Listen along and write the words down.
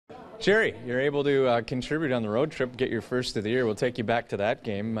Jerry, you're able to contribute on the road trip, get your first of the year. We'll take you back to that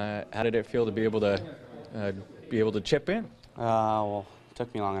game. How did it feel to be able to chip in? Well, it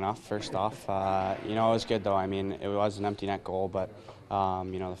took me long enough. First off, it was good though. I mean, it was an empty net goal, but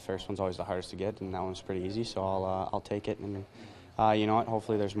the first one's always the hardest to get, and that one's pretty easy. So I'll take it, and you know what?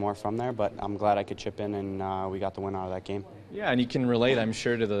 Hopefully there's more from there. But I'm glad I could chip in, and we got the win out of that game. Yeah, and you can relate, I'm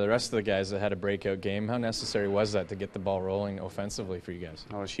sure, to the rest of the guys that had a breakout game. How necessary was that to get the ball rolling offensively for you guys?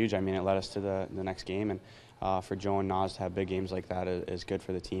 Oh, it was huge. I mean, it led us to the next game, and for Joe and Nas to have big games like that is good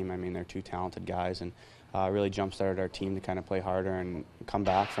for the team. I mean, they're two talented guys, and really jump-started our team to kind of play harder and come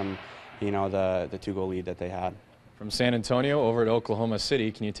back from, the two-goal lead that they had. From San Antonio over to Oklahoma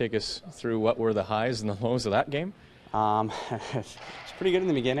City, can you take us through what were the highs and the lows of that game? It's pretty good in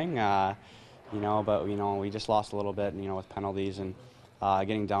the beginning, but we just lost a little bit, with penalties, and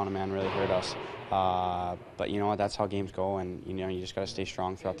getting down a man really hurt us. But you know what? That's how games go, and you just got to stay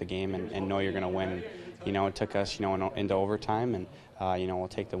strong throughout the game and know you're going to win. It took us into overtime, and we'll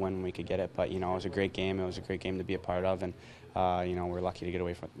take the win when we could get it. But it was a great game. It was a great game to be a part of, and we're lucky to get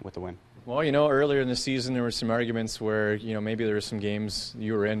away with the win. Well, earlier in the season there were some arguments where maybe there were some games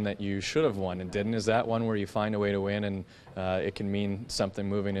you were in that you should have won and didn't. Is that one where you find a way to win and it can mean something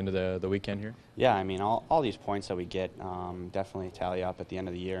moving into the weekend here? Yeah, I mean, all these points that we get definitely tally up at the end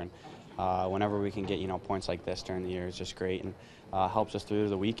of the year, and whenever we can get points like this during the year is just great, and helps us through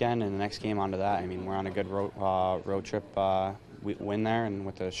the weekend and the next game onto that. I mean, we're on a good road trip win there and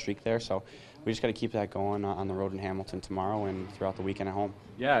with a streak there, so we just got to keep that going on the road in Hamilton tomorrow and throughout the weekend at home.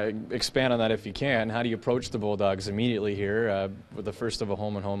 Yeah, expand on that if you can. How do you approach the Bulldogs immediately here with the first of a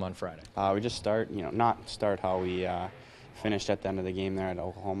home and home on Friday? We just start, not start how we finished at the end of the game there at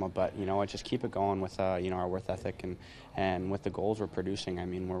Oklahoma, but just keep it going with our work ethic and with the goals we're producing. I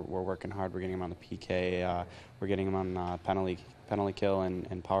mean, we're working hard. We're getting them on the PK. We're getting them on penalty kill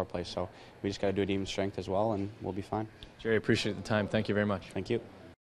and power play. So we just got to do it even strength as well, and we'll be fine. Jerry, appreciate the time. Thank you very much. Thank you.